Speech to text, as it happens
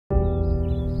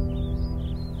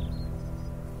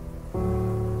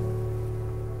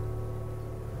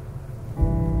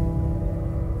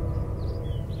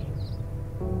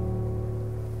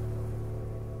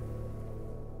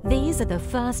These are the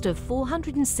first of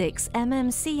 406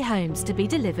 MMC homes to be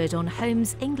delivered on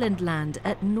Homes England land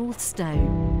at Northstowe.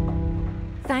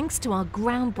 Thanks to our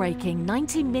groundbreaking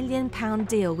 £90 million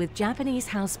deal with Japanese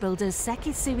housebuilders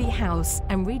Sekisui House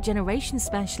and regeneration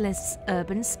specialists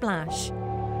Urban Splash.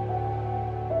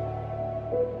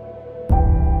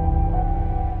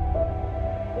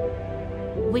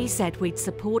 We said we'd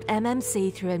support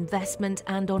MMC through investment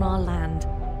and on our land.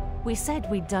 We said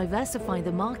we'd diversify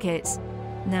the markets.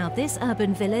 Now this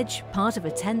urban village, part of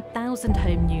a 10,000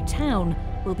 home new town,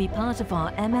 will be part of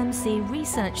our MMC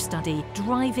research study,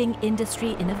 Driving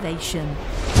Industry Innovation.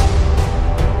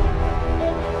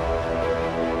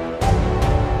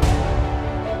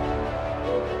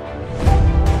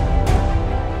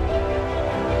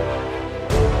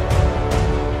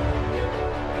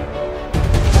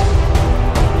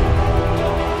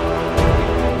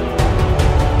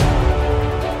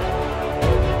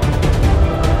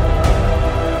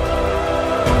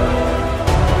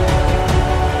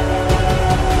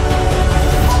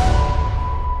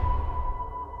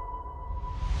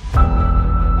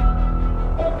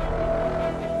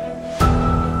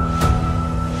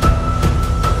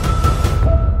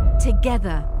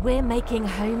 Together, we're making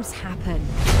homes happen.